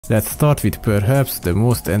Let's start with perhaps the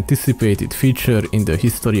most anticipated feature in the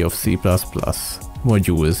history of C++.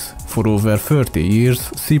 Modules. For over 30 years,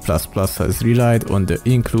 C++ has relied on the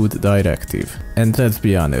include directive. And let's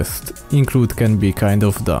be honest, include can be kind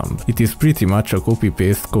of dumb. It is pretty much a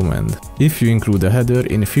copy-paste command. If you include a header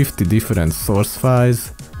in 50 different source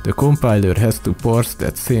files, the compiler has to parse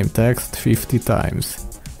that same text 50 times.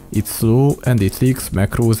 It's slow and it leaks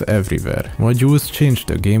macros everywhere. Modules change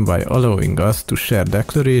the game by allowing us to share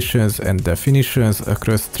declarations and definitions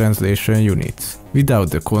across translation units,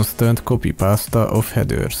 without the constant copy-pasta of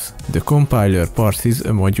headers. The compiler parses a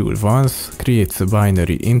module once, creates a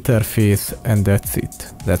binary interface, and that's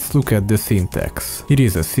it. Let's look at the syntax. Here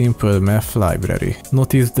is a simple math library.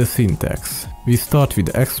 Notice the syntax. We start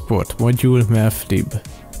with export module mathlib.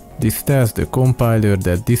 This tells the compiler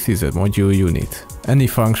that this is a module unit. Any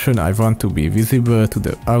function I want to be visible to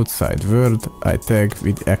the outside world, I tag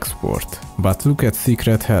with export. But look at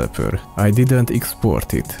secret helper. I didn't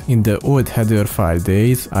export it. In the old header file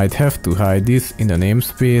days, I'd have to hide this in a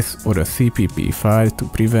namespace or a CPP file to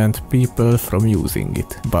prevent people from using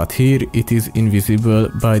it. But here it is invisible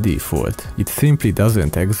by default. It simply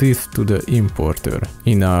doesn't exist to the importer.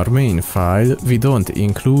 In our main file, we don't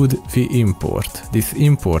include, we import. This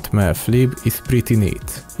import mathlib is pretty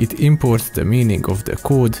neat. It imports the meaning of the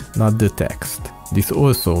code, not the text. This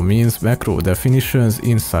also means macro definitions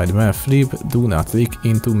inside mathlib do not leak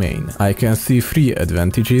into main. I can see 3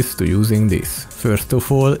 advantages to using this. First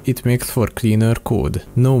of all, it makes for cleaner code.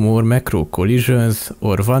 No more macro collisions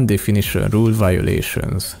or one definition rule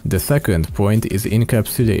violations. The second point is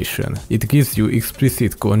encapsulation. It gives you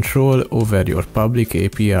explicit control over your public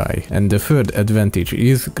API. And the third advantage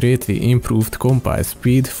is greatly improved compile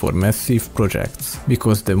speed for massive projects,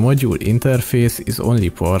 because the module interface is only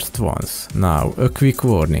parsed once. Now, a quick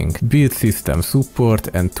warning. Build system support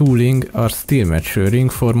and tooling are still maturing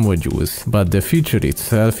for modules, but the feature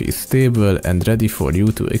itself is stable and ready for you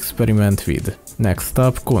to experiment with. Next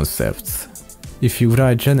up, concepts. If you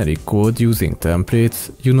write generic code using templates,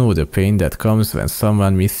 you know the pain that comes when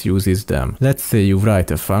someone misuses them. Let's say you write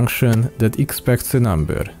a function that expects a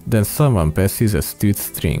number, then someone passes a std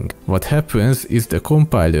string. What happens is the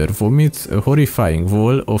compiler vomits a horrifying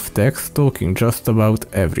wall of text talking just about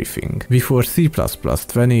everything. Before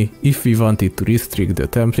C++20, if we wanted to restrict the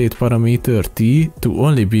template parameter t to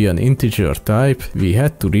only be an integer type, we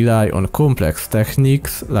had to rely on complex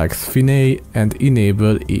techniques like sphinay and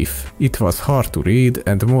enable if. It was hard to read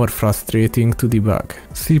and more frustrating to debug.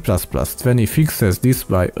 C++20 fixes this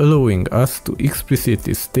by allowing us to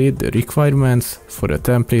explicitly state the requirements for a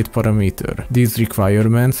template parameter. These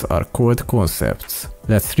requirements are called concepts.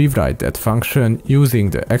 Let's rewrite that function using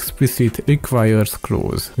the explicit requires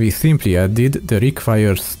clause. We simply added the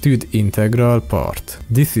requires std integral part.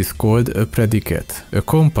 This is called a predicate, a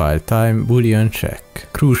compile time boolean check.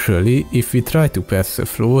 Crucially, if we try to pass a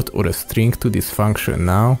float or a string to this function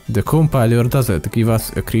now, the compiler doesn't give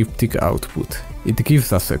us a cryptic output. It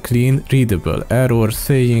gives us a clean, readable error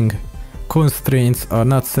saying constraints are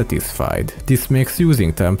not satisfied. This makes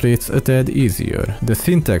using templates a tad easier. The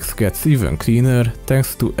syntax gets even cleaner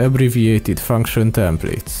thanks to abbreviated function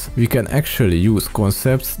templates. We can actually use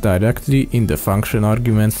concepts directly in the function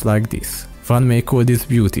arguments like this. One may call this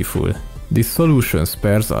beautiful. This solution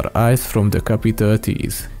spares our eyes from the capital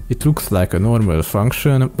T's. It looks like a normal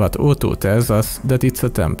function, but auto tells us that it's a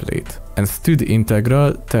template. And std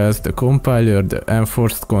integral tells the compiler the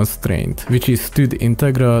enforced constraint, which is std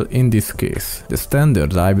integral in this case. The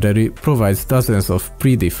standard library provides dozens of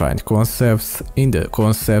predefined concepts in the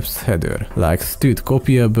concepts header, like std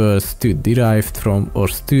copyable, std derived from, or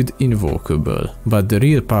std invocable. But the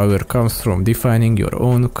real power comes from defining your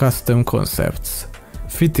own custom concepts,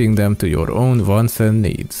 fitting them to your own wants and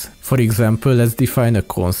needs. For example, let's define a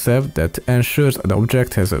concept that ensures an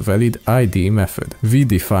object has a valid ID method. We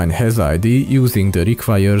define hasID using the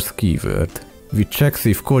requires keyword, which checks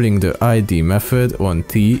if calling the ID method on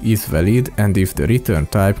t is valid and if the return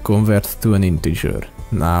type converts to an integer.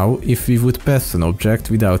 Now, if we would pass an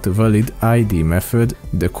object without a valid ID method,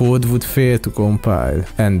 the code would fail to compile,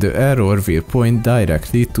 and the error will point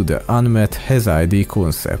directly to the unmet hasID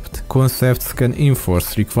concept. Concepts can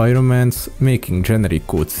enforce requirements, making generic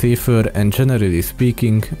code safer and, generally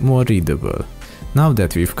speaking, more readable. Now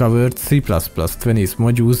that we've covered C++20's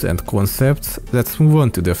modules and concepts, let's move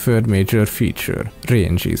on to the third major feature,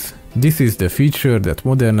 ranges. This is the feature that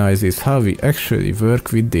modernizes how we actually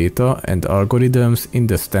work with data and algorithms in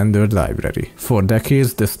the standard library. For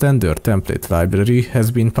decades, the standard template library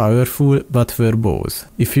has been powerful but verbose.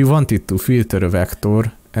 If you wanted to filter a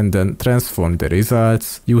vector, and then transform the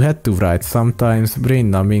results, you had to write sometimes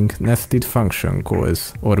brain-numbing nested function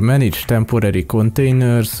calls, or manage temporary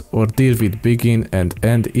containers, or deal with begin and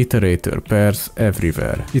end iterator pairs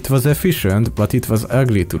everywhere. It was efficient, but it was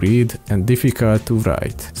ugly to read and difficult to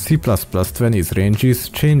write. C++20's ranges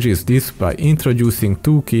changes this by introducing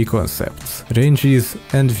two key concepts, ranges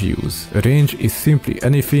and views. A range is simply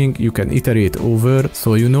anything you can iterate over,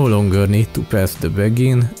 so you no longer need to pass the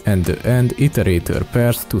begin and the end iterator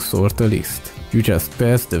pairs to sort a list. You just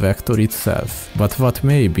pass the vector itself. But what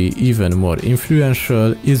may be even more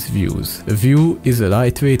influential is views. A view is a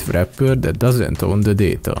lightweight wrapper that doesn't own the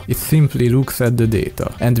data. It simply looks at the data.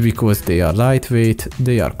 And because they are lightweight,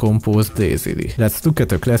 they are composed lazily. Let's look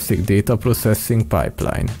at a classic data processing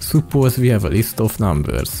pipeline. Suppose we have a list of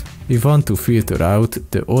numbers. We want to filter out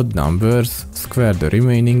the odd numbers, square the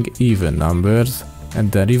remaining even numbers, and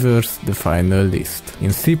then reverse the final list.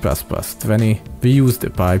 In C++20, we use the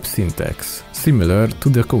pipe syntax, similar to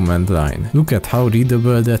the command line. Look at how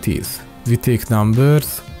readable that is. We take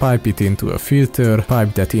numbers, pipe it into a filter,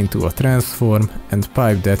 pipe that into a transform, and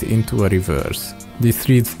pipe that into a reverse. This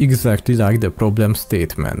reads exactly like the problem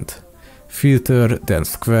statement. Filter, then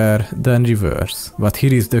square, then reverse. But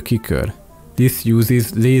here is the kicker. This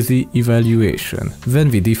uses lazy evaluation.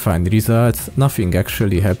 When we define results, nothing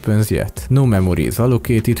actually happens yet. No memory is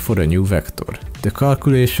allocated for a new vector. The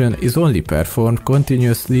calculation is only performed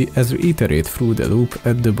continuously as we iterate through the loop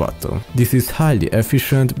at the bottom. This is highly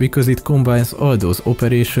efficient because it combines all those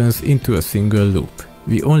operations into a single loop.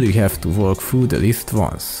 We only have to walk through the list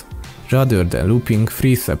once, rather than looping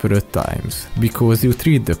 3 separate times. Because you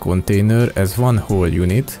treat the container as one whole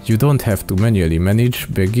unit, you don't have to manually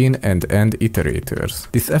manage begin and end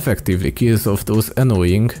iterators. This effectively kills off those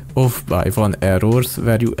annoying off by one errors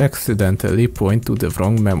where you accidentally point to the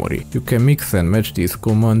wrong memory. You can mix and match these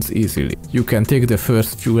commands easily. You can take the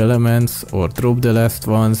first few elements or drop the last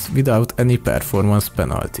ones without any performance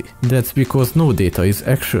penalty. That's because no data is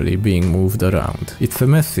actually being moved around. It's a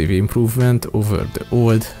massive improvement over the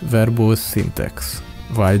old verbose syntax.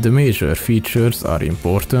 While the major features are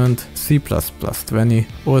important, C++20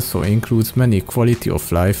 also includes many quality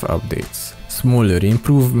of life updates. Smaller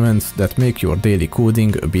improvements that make your daily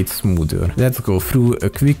coding a bit smoother. Let's go through a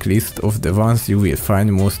quick list of the ones you will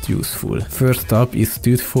find most useful. First up is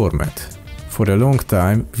std format. For a long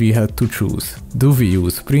time we had to choose. Do we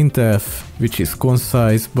use printf, which is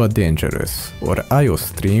concise but dangerous, or IO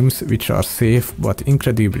streams, which are safe but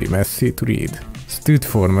incredibly messy to read? Std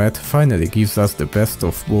format finally gives us the best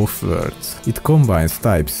of both worlds. It combines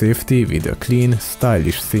type safety with a clean,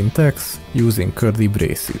 stylish syntax using curly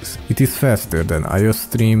braces. It is faster than IO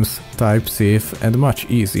streams, type safe, and much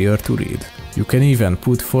easier to read. You can even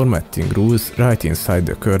put formatting rules right inside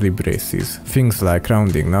the curly braces. Things like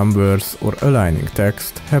rounding numbers or aligning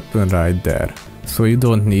text happen right there. So you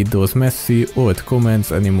don't need those messy old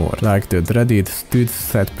commands anymore, like the dreaded std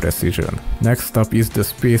set precision. Next up is the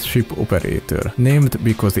spaceship operator, named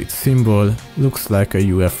because its symbol looks like a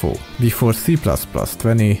UFO. Before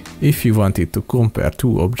C++20, if you wanted to compare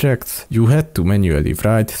two objects, you had to manually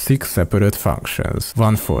write 6 separate functions.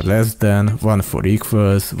 One for less than, one for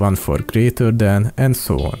equals, one for greater than, and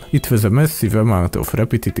so on. It was a massive amount of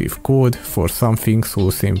repetitive code for something so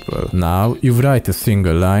simple. Now you write a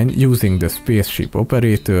single line using the spaceship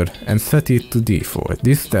operator and set it to default.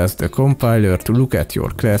 This tells the compiler to look at your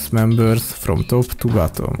class members from top to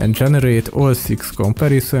bottom and generate all 6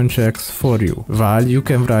 comparison checks for you. While you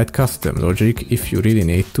can write custom logic if you really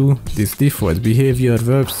need to, this default behavior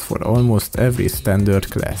works for almost every standard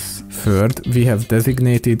class. Third, we have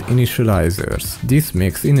designated initializers. This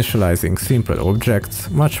makes initializing simple objects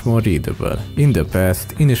much more readable. In the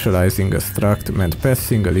past, initializing a struct meant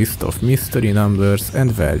passing a list of mystery numbers and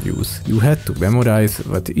values. You had to memorize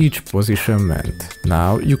what each position meant.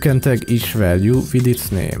 Now you can tag each value with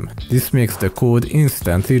its name. This makes the code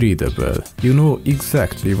instantly readable. You know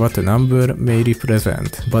exactly what a number may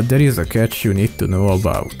represent, but there is a catch you need to know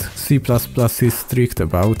about. C++ is strict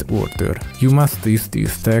about order. You must list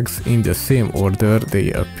these tags in the same order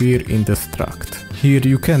they appear in the struct. Here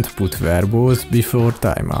you can't put verbose before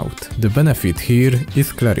timeout. The benefit here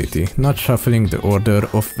is clarity, not shuffling the order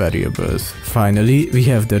of variables. Finally, we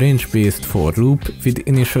have the range-based for loop with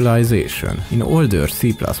initialization. In older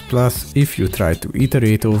C++, if you try to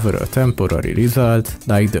iterate over a temporary result,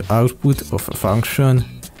 like the output of a function,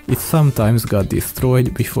 it sometimes got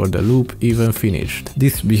destroyed before the loop even finished.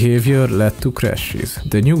 This behavior led to crashes.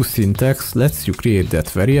 The new syntax lets you create that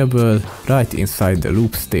variable right inside the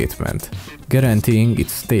loop statement. guaranteeing it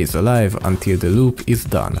stays alive until the loop is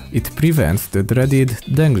done. It prevents the dreaded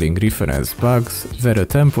dangling reference bugs where a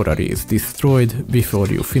temporary is destroyed before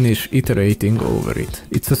you finish iterating over it.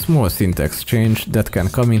 It's a small syntax change that can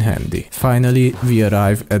come in handy. Finally, we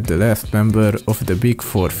arrive at the last member of the big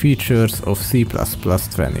four features of C++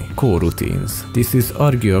 20, coroutines. This is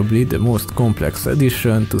arguably the most complex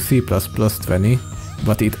addition to C++ 20,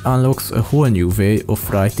 but it unlocks a whole new way of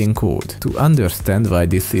writing code. To understand why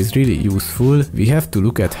this is really useful, we have to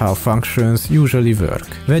look at how functions usually work.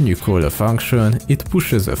 When you call a function, it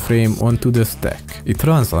pushes a frame onto the stack. It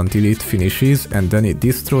runs until it finishes and then it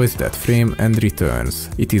destroys that frame and returns.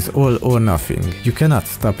 It is all or nothing. You cannot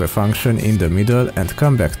stop a function in the middle and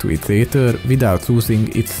come back to it later without losing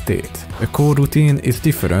its state. A coroutine is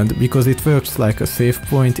different because it works like a save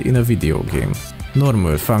point in a video game.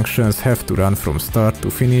 Normal functions have to run from start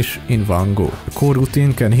to finish in one go. A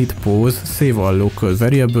coroutine can hit pause, save all local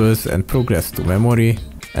variables and progress to memory,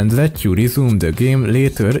 and let you resume the game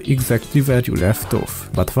later exactly where you left off.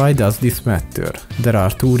 But why does this matter? There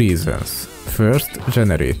are two reasons. First,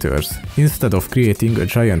 generators. Instead of creating a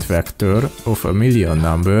giant vector of a million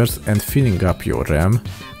numbers and filling up your RAM,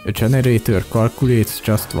 a generator calculates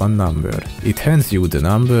just one number. It hands you the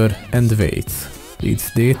number and waits.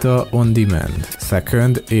 It's data on demand.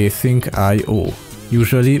 Second, async I/O.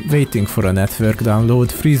 Usually, waiting for a network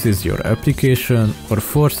download freezes your application or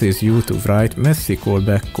forces you to write messy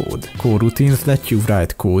callback code. Coroutines let you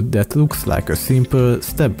write code that looks like a simple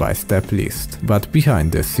step-by-step list, but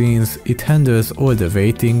behind the scenes, it handles all the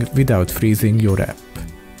waiting without freezing your app.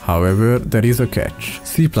 However, there is a catch.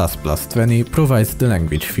 C++ 20 provides the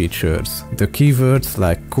language features, the keywords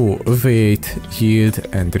like co-await, yield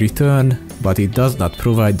and return, but it does not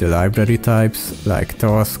provide the library types like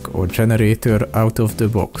task or generator out of the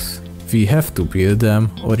box. We have to build them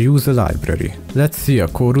or use a library. Let's see a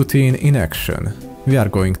coroutine in action. We are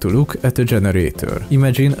going to look at a generator.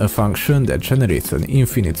 Imagine a function that generates an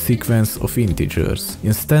infinite sequence of integers.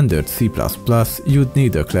 In standard C++, you'd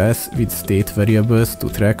need a class with state variables to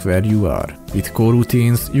track where you are. With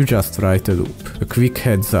coroutines, you just write a loop. A quick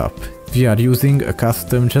heads up. We are using a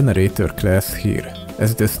custom generator class here,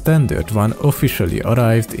 as the standard one officially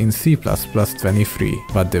arrived in C++ 23,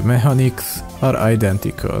 but the mechanics are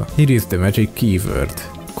identical. Here is the magic keyword.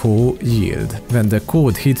 Co-yield. When the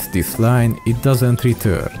code hits this line, it doesn't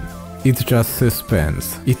return. It just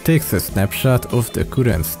suspends. It takes a snapshot of the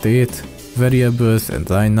current state, variables and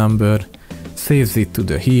line number, saves it to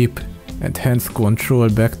the heap, and hands control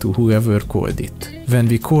back to whoever called it. When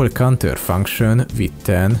we call counter function with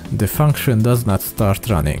 10, the function does not start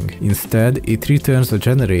running. Instead, it returns a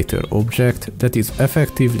generator object that is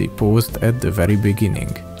effectively paused at the very beginning.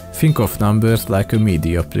 Think of numbers like a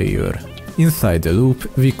media player. Inside the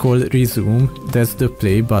loop, we call resume, that's the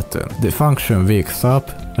play button. The function wakes up,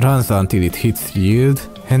 runs until it hits yield,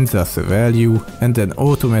 hands us a value, and then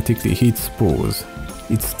automatically hits pause.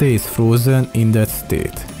 It stays frozen in that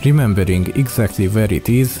state, remembering exactly where it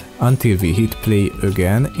is until we hit play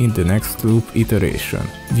again in the next loop iteration.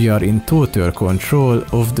 We are in total control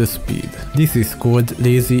of the speed. This is called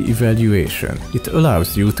lazy evaluation. It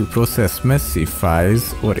allows you to process massive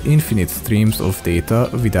files or infinite streams of data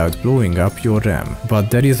without blowing up your RAM.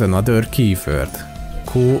 But there is another keyword.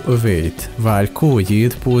 Co-await. While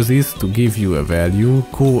co-yield pauses to give you a value,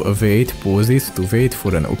 co-await pauses to wait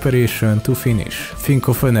for an operation to finish. Think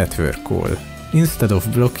of a network call. Instead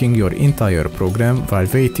of blocking your entire program while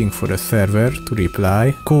waiting for a server to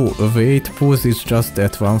reply, co-await pauses just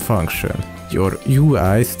that one function. Your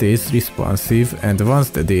UI stays responsive, and once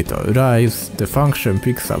the data arrives, the function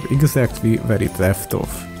picks up exactly where it left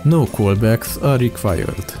off. No callbacks are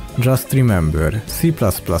required. Just remember, C++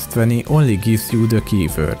 20 only gives you the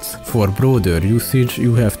keywords. For broader usage,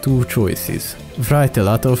 you have two choices. Write a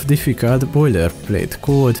lot of difficult boilerplate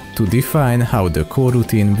code to define how the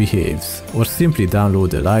coroutine behaves, or simply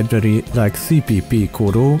download a library like CPP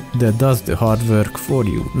Coro that does the hard work for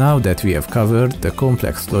you. Now that we have covered the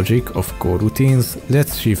complex logic of coroutines,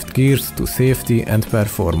 let's shift gears to safety and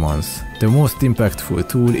performance. The most impactful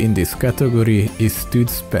tool in this category is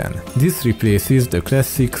studspan. This replaces the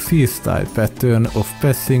classic C-style pattern of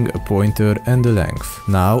passing a pointer and a length.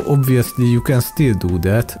 Now, obviously you can still do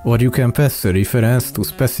that, or you can pass a reference to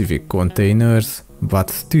specific containers, but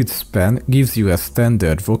studspan gives you a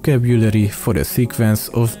standard vocabulary for a sequence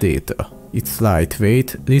of data. It's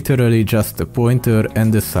lightweight, literally just a pointer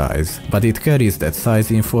and a size, but it carries that size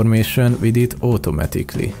information with it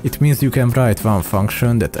automatically. It means you can write one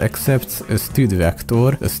function that accepts a stud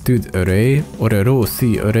vector, a stud array, or a row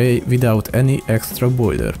C array without any extra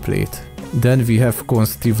boilerplate. Then we have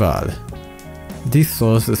const eval. This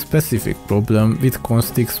solves a specific problem with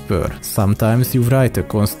const_expr. Sometimes you write a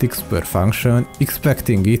const_expr function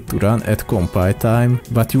expecting it to run at compile time,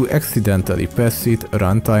 but you accidentally pass it a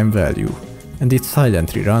runtime value, and it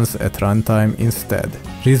silently runs at runtime instead,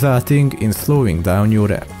 resulting in slowing down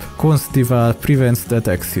your app. const_deval prevents that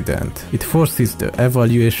accident. It forces the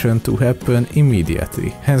evaluation to happen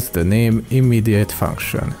immediately, hence the name immediate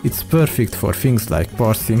function. It's perfect for things like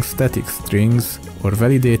parsing static strings or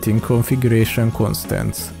validating configuration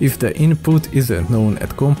constants. If the input isn't known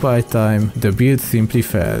at compile time, the build simply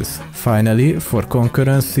fails. Finally, for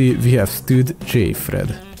concurrency, we have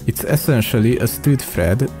std_jthread. It's essentially a stud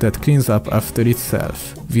thread that cleans up after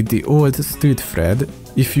itself. With the old stud thread,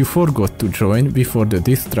 if you forgot to join before the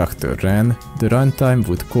destructor ran, the runtime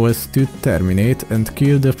would call stud terminate and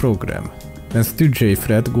kill the program. When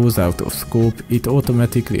std_jthread goes out of scope, it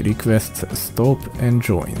automatically requests stop and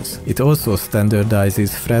joins. It also standardizes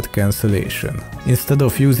thread cancellation. Instead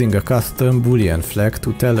of using a custom boolean flag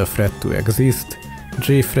to tell a thread to exist,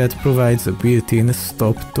 jthread provides a built-in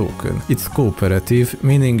stop token. It's cooperative,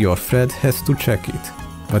 meaning your thread has to check it.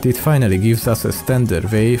 But it finally gives us a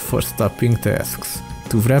standard way for stopping tasks.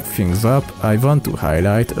 To wrap things up, I want to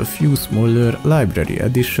highlight a few smaller library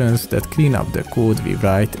additions that clean up the code we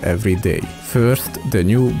write every day. First, the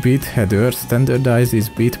new bit header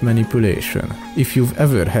standardizes bit manipulation. If you've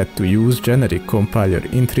ever had to use generic compiler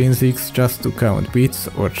intrinsics just to count bits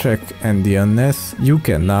or check endianness, you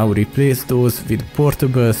can now replace those with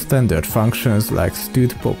portable standard functions like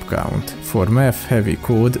std_popcount. For math-heavy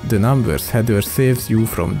code, the numbers header saves you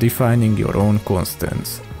from defining your own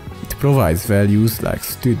constants. Provides values like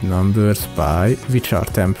stud numbers by, which are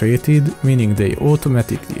templated, meaning they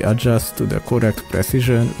automatically adjust to the correct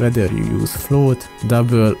precision whether you use float,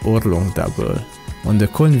 double or long double. On the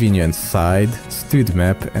convenience side,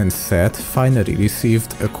 studmap and set finally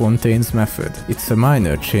received a contains method. It's a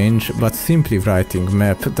minor change, but simply writing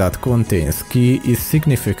map.contains key is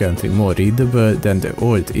significantly more readable than the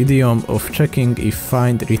old idiom of checking if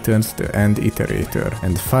find returns the end iterator.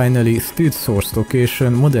 And finally, stud source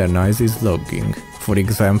location modernizes logging. For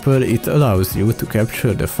example, it allows you to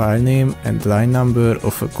capture the file name and line number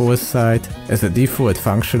of a call site as a default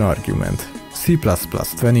function argument.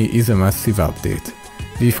 C++20 is a massive update.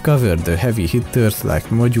 We've covered the heavy hitters like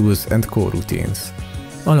modules and coroutines,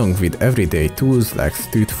 along with everyday tools like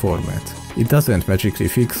stud format. It doesn't magically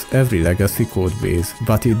fix every legacy codebase,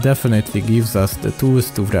 but it definitely gives us the tools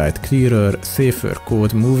to write clearer, safer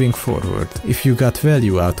code moving forward. If you got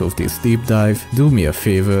value out of this deep dive, do me a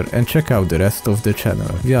favor and check out the rest of the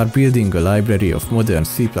channel. We are building a library of modern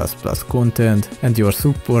C++ content, and your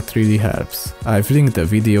support really helps. I've linked a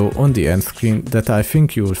video on the end screen that I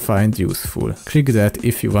think you'll find useful. Click that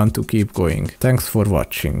if you want to keep going. Thanks for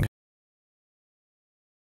watching.